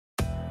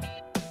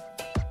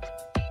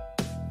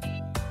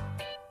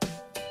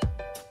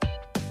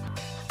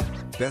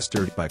best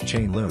dirt bike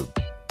chain lube.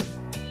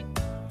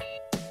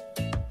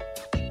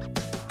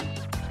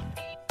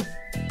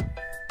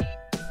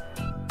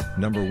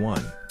 Number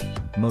 1.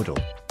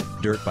 Motul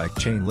Dirt Bike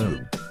Chain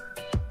Lube.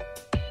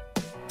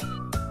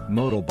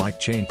 Motul Bike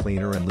Chain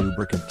Cleaner and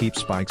Lubricant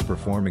keeps bikes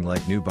performing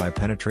like new by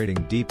penetrating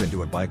deep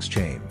into a bike's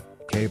chain,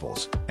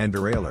 cables, and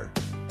derailleur.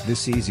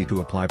 This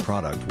easy-to-apply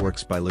product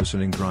works by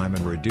loosening grime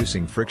and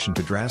reducing friction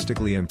to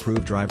drastically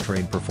improve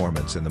drivetrain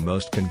performance in the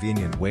most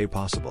convenient way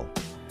possible.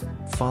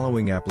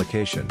 Following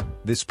application,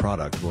 this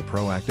product will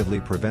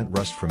proactively prevent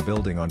rust from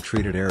building on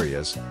treated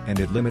areas, and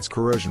it limits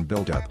corrosion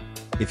buildup.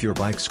 If your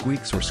bike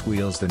squeaks or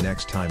squeals the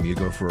next time you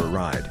go for a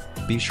ride,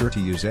 be sure to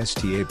use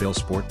STA Bel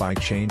Sport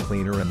Bike Chain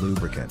Cleaner and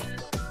Lubricant.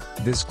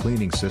 This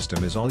cleaning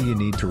system is all you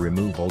need to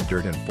remove old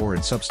dirt and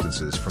foreign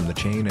substances from the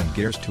chain and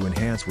gears to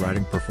enhance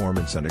riding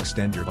performance and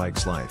extend your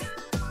bike's life.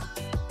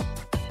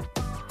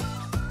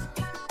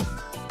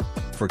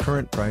 For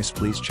current price,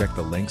 please check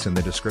the links in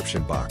the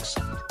description box.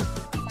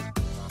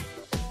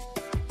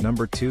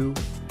 Number 2.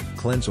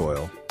 Cleanse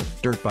Oil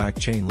Dirt Bike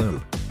Chain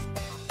Lube.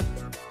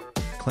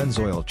 Cleanse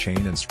Oil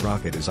Chain and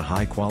Sprocket is a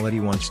high-quality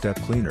one-step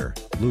cleaner,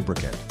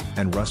 lubricant,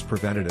 and rust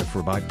preventative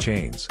for bike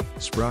chains,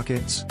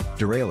 sprockets,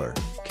 derailleur,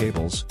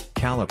 cables,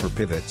 caliper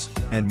pivots,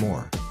 and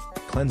more.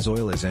 Cleanse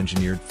Oil is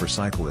engineered for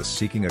cyclists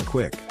seeking a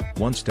quick,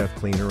 one-step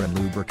cleaner and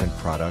lubricant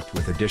product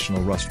with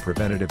additional rust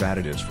preventative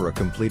additives for a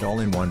complete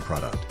all-in-one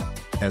product.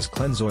 As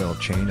Cleanse Oil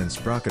Chain and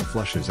Sprocket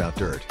flushes out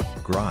dirt,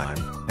 grime,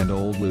 and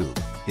old lube,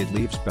 it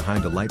leaves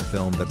behind a light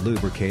film that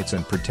lubricates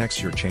and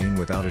protects your chain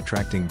without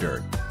attracting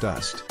dirt,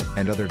 dust,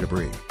 and other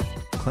debris.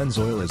 Cleanse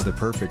Oil is the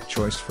perfect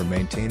choice for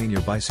maintaining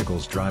your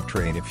bicycle's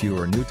drivetrain if you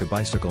are new to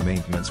bicycle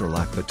maintenance or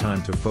lack the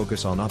time to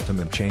focus on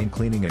optimum chain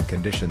cleaning and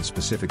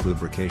condition-specific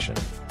lubrication.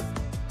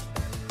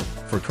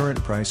 For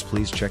current price,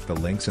 please check the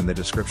links in the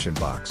description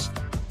box.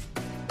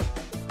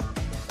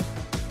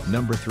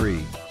 Number 3.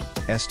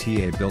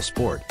 STA Bel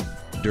Sport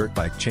Dirt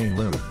Bike Chain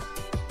Lube.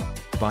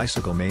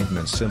 Bicycle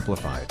maintenance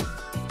simplified.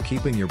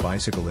 Keeping your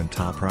bicycle in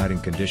top riding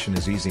condition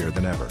is easier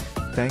than ever,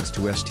 thanks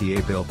to STA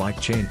Bel Bike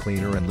Chain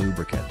Cleaner and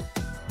Lubricant.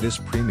 This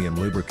premium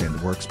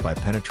lubricant works by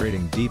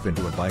penetrating deep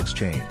into a bike's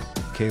chain,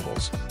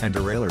 cables, and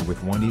derailleur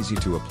with one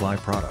easy-to-apply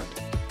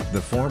product.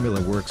 The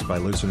formula works by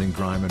loosening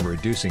grime and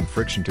reducing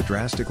friction to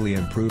drastically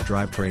improve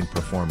drivetrain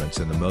performance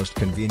in the most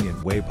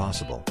convenient way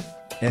possible.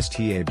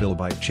 STA Bel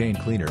Bike Chain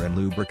Cleaner and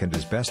Lubricant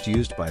is best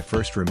used by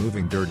first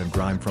removing dirt and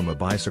grime from a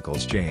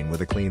bicycle's chain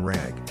with a clean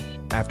rag.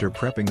 After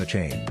prepping the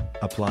chain,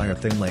 apply a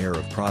thin layer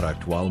of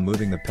product while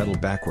moving the pedal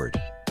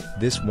backward.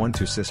 This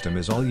 1-2 system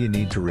is all you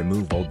need to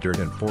remove old dirt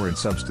and foreign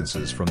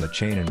substances from the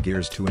chain and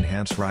gears to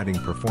enhance riding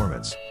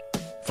performance.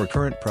 For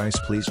current price,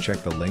 please check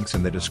the links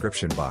in the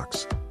description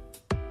box.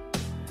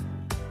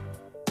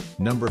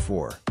 Number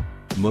 4.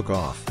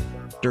 Motul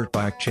Dirt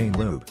Bike Chain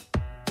Lube.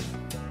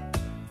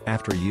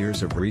 After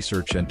years of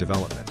research and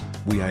development,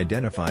 we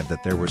identified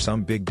that there were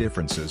some big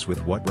differences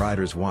with what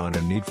riders want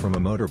and need from a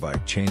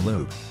motorbike chain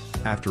lube.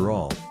 After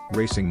all,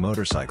 racing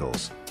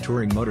motorcycles,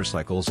 touring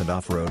motorcycles and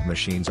off-road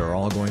machines are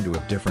all going to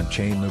have different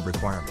chain lube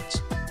requirements.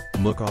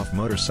 Motul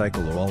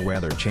Motorcycle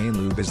All-Weather Chain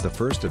Lube is the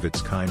first of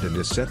its kind and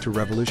is set to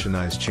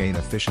revolutionize chain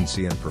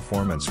efficiency and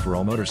performance for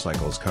all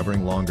motorcycles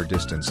covering longer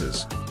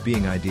distances,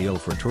 being ideal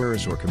for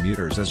tourists or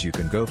commuters as you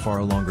can go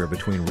far longer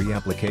between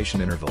reapplication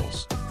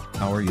intervals.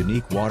 Our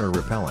unique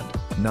water-repellent,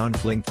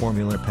 non-fling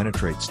formula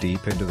penetrates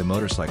deep into the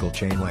motorcycle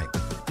chain link.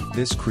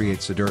 This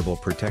creates a durable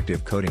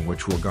protective coating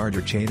which will guard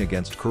your chain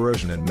against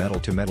corrosion and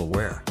metal-to-metal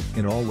wear,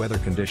 in all weather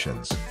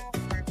conditions.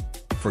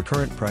 For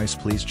current price,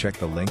 please check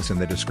the links in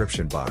the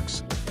description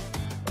box.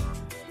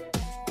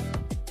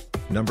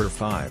 Number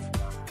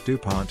 5.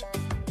 DuPont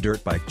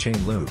Dirt Bike Chain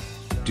Lube.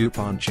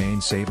 DuPont Chain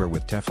Saver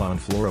with Teflon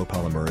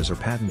fluoropolymer is a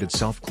patented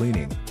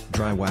self-cleaning,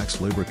 dry wax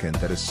lubricant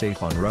that is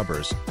safe on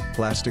rubbers,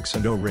 plastics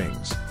and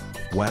O-rings.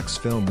 Wax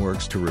film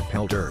works to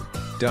repel dirt,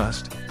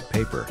 dust,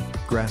 paper,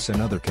 grass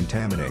and other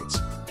contaminants.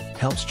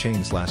 Helps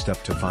chains last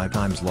up to 5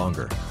 times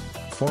longer.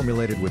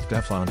 Formulated with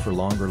Teflon for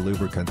longer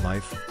lubricant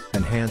life,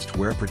 enhanced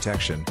wear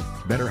protection,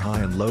 better high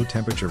and low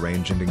temperature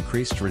range and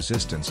increased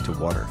resistance to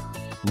water.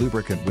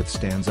 Lubricant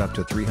withstands up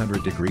to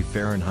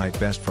 300°F,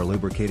 best for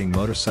lubricating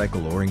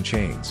motorcycle o-ring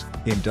chains,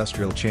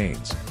 industrial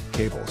chains,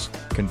 cables,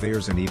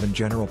 conveyors and even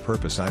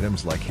general-purpose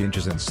items like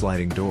hinges and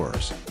sliding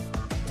doors.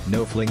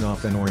 No fling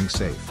off and o-ring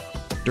safe.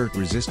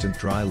 Dirt-resistant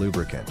dry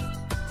lubricant.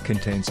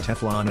 Contains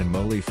Teflon and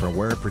moly for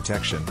wear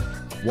protection,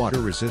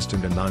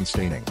 water-resistant and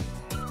non-staining.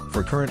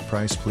 For current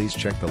price, please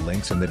check the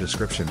links in the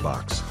description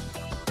box.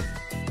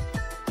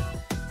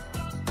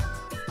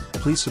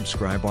 Please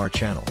subscribe our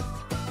channel.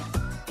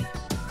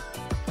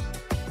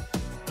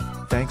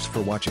 Thanks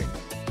for watching.